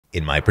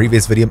In my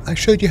previous video, I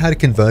showed you how to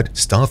convert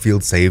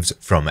Starfield saves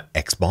from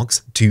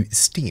Xbox to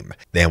Steam.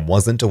 There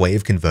wasn't a way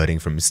of converting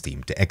from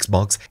Steam to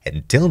Xbox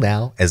until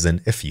now, as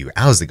in a few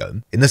hours ago.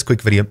 In this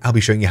quick video, I'll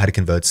be showing you how to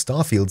convert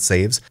Starfield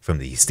saves from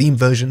the Steam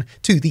version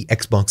to the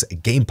Xbox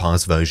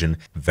Gamepass version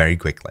very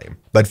quickly.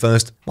 But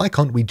first, why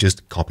can't we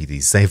just copy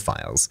these save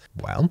files?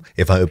 Well,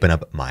 if I open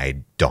up my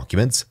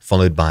documents,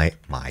 followed by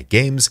my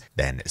games,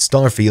 then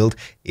Starfield,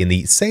 in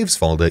the saves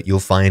folder, you'll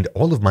find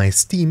all of my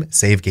Steam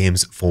save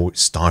games for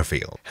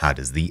Starfield. How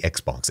does the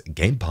Xbox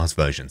Gamepass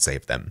version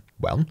save them?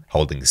 Well,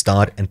 holding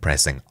start and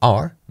pressing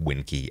R,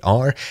 Win key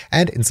R,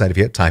 and inside of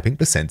here typing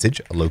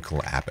percentage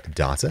local app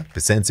data,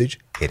 percentage,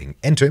 hitting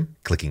enter,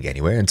 clicking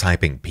anywhere and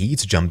typing P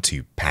to jump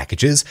to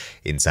packages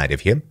inside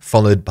of here,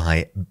 followed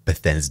by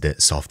Bethesda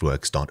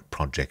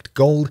Softworks.project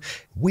gold.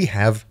 We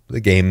have the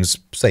game's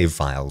save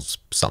files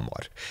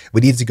somewhat.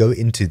 We need to go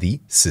into the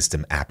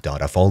system app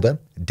data folder,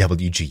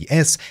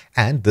 WGS,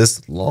 and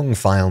this long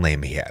file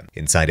name here.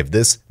 Inside of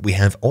this, we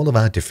have all of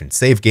our different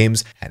save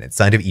games, and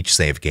inside of each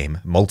save game,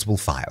 multiple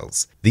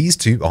files. These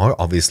two are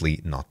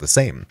obviously not the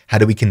same. How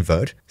do we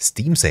convert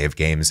Steam save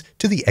games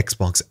to the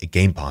Xbox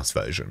Gamepass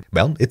version?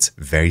 Well, it's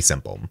very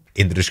simple.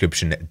 In the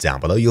description down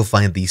below, you'll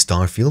find the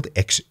Starfield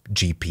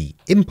XGP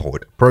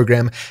import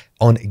program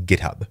on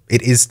GitHub.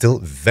 It is still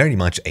very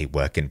much a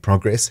work in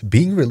progress,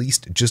 being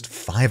released just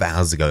 5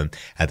 hours ago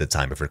at the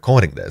time of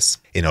recording this.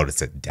 In order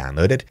to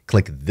download it,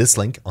 click this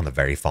link on the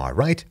very far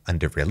right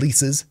under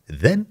releases.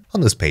 Then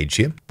on this page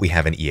here, we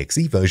have an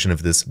exe version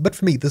of this, but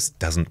for me this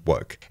doesn't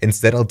work.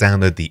 Instead, I'll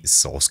download the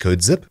source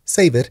code zip,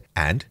 save it,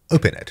 and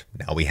open it.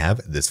 Now we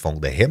have this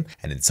folder here,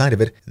 and inside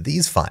of it,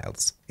 these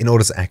files. In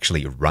order to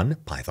actually run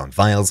Python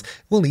files,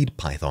 we'll need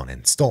Python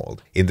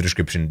installed. In the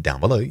description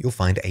down below, you'll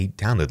find a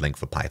download link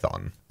for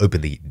Python.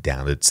 Open the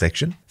download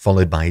section,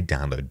 followed by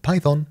download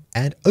Python,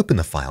 and open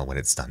the file when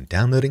it's done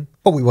downloading.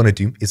 What we want to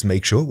do is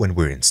make sure when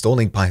we're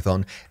installing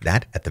Python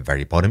that at the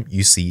very bottom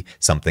you see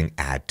something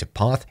add to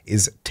path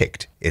is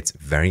ticked. It's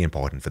very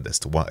important for this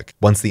to work.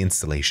 Once the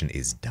installation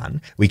is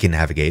done, we can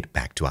navigate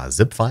back to our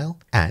zip file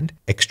and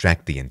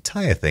extract the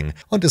entire thing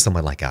onto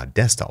somewhere like our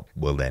desktop.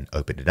 We'll then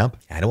open it up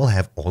and we'll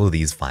have all of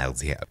these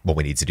files here. What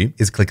we need to do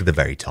is click at the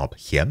very top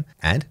here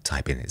and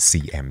type in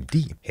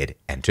cmd, hit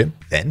enter.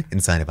 Then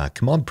inside of our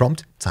command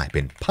prompt, type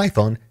in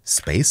Python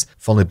space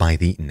followed by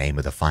the name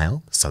of the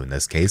file. So in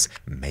this case,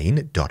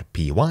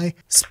 main.py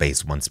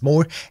space once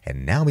more.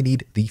 And now we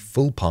need the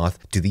full path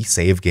to the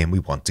save game we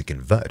want to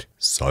convert.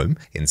 So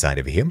inside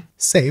of here,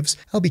 saves,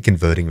 I'll be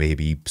converting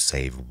maybe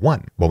save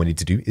 1. What we need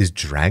to do is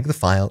drag the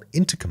file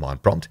into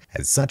command prompt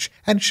as such,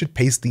 and it should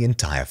paste the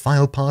entire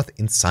file path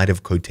inside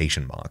of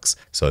quotation marks.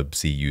 So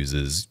C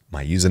uses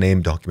my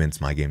username,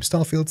 documents, my game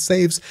Starfield,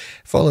 saves,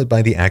 followed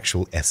by the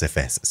actual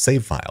SFS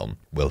save file.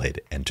 We'll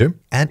hit enter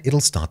and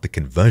it'll start the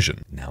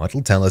conversion. Now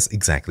it'll tell us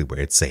exactly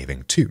where it's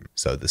saving to.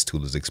 So this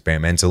tool is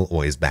experimental,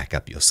 always back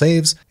up your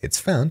saves.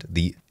 It's found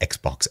the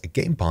Xbox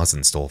Gamepass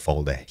install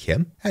folder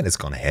here, and it's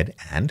gone ahead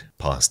and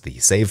passed the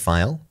save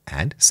file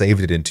and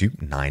saved it into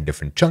 9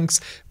 different chunks,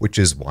 which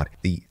is what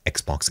the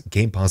Xbox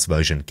Gamepass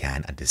version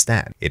can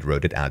understand. It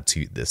wrote it out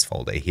to this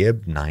folder here,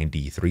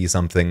 93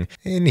 something.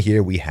 In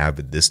here we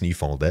have this new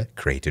folder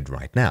created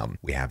right now.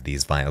 We have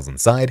these files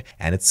inside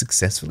and it's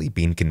successfully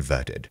been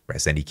converted.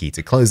 Press any key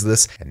to close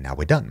this and now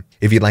we're done.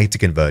 If you'd like to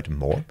convert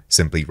more,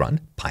 simply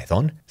run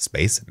python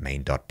space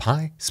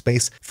main.py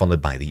space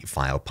followed by the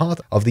file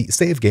path of the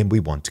save game we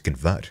want to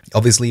convert.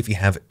 Obviously, if you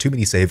have too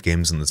many save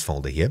games in this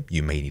folder here,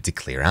 you may need to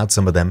clear out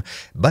some of them.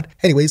 But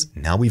anyways,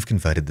 now we've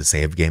converted the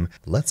save game,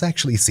 let's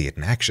actually see it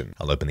in action.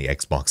 I'll open the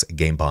Xbox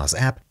Gamepass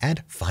app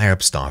and fire up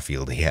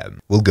Starfield here.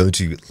 We'll go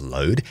to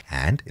load,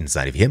 and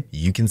inside of here,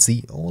 you can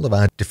see all of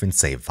our different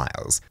save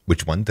files.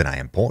 Which one did I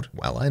import?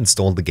 Well, I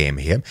installed the game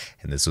here,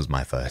 and this was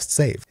my first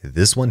save.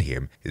 This one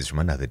here is from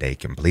another day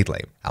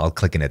completely. I'll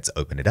click on it to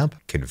open it up,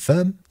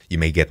 confirm. You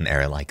may get an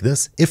error like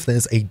this if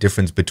there's a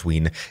difference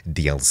between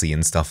DLC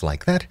and stuff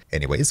like that.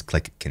 Anyways,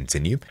 click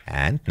continue,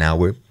 and now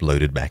we're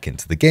loaded back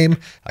into the game.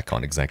 I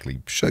can't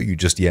exactly show you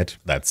just yet.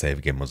 That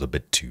save game was a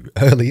bit too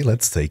early.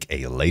 Let's take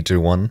a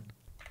later one.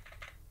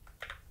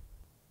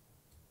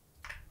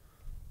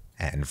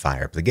 And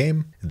fire up the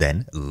game,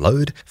 then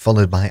load,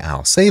 followed by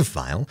our save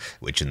file,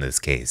 which in this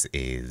case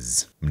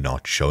is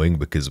not showing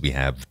because we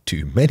have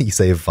too many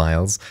save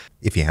files.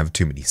 If you have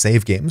too many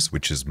save games,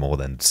 which is more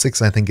than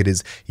 6 I think it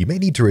is, you may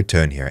need to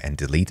return here and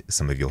delete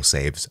some of your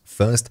saves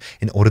first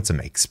in order to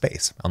make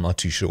space. I'm not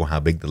too sure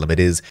how big the limit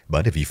is,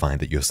 but if you find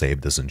that your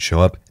save doesn't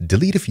show up,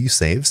 delete a few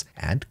saves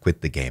and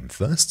quit the game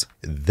first.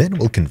 Then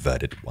we'll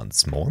convert it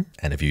once more.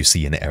 And if you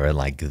see an error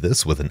like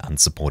this with an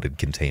unsupported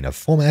container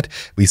format,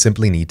 we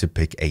simply need to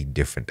pick a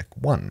different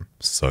one.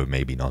 So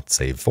maybe not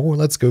save 4,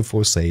 let's go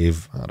for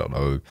save, I don't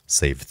know,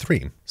 save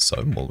 3.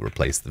 So we'll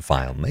replace the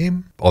file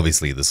name.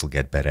 Obviously this will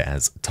get better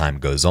as time time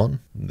goes on,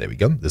 there we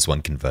go, this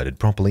one converted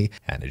properly,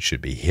 and it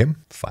should be here.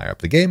 Fire up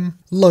the game,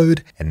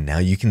 load, and now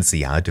you can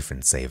see our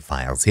different save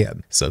files here.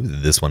 So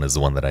this one is the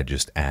one that I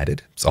just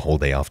added. It's a whole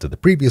day after the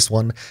previous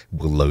one.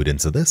 We'll load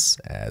into this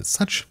as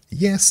such,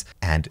 yes,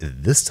 and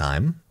this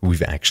time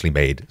we've actually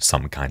made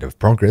some kind of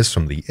progress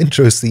from the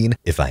intro scene.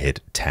 If I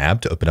hit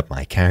tab to open up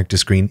my character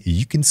screen,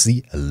 you can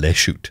see Le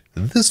Chute.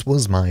 This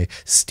was my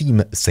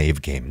Steam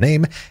save game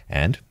name,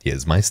 and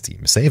here's my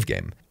Steam save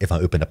game. If I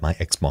open up my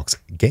Xbox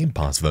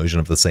Gamepass version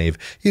of the save,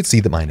 you'd see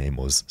that my name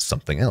was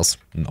something else,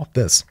 not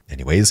this.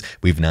 Anyways,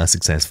 we've now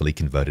successfully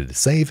converted a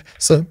save,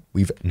 so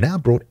we've now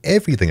brought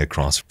everything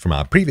across from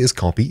our previous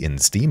copy in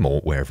Steam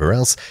or wherever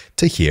else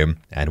to here,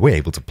 and we're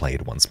able to play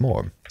it once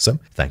more. So,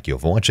 thank you all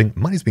for watching.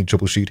 My name's been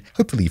Troubleshoot.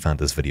 Hopefully you found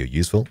this video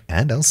useful,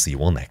 and I'll see you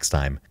all next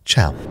time.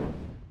 Ciao.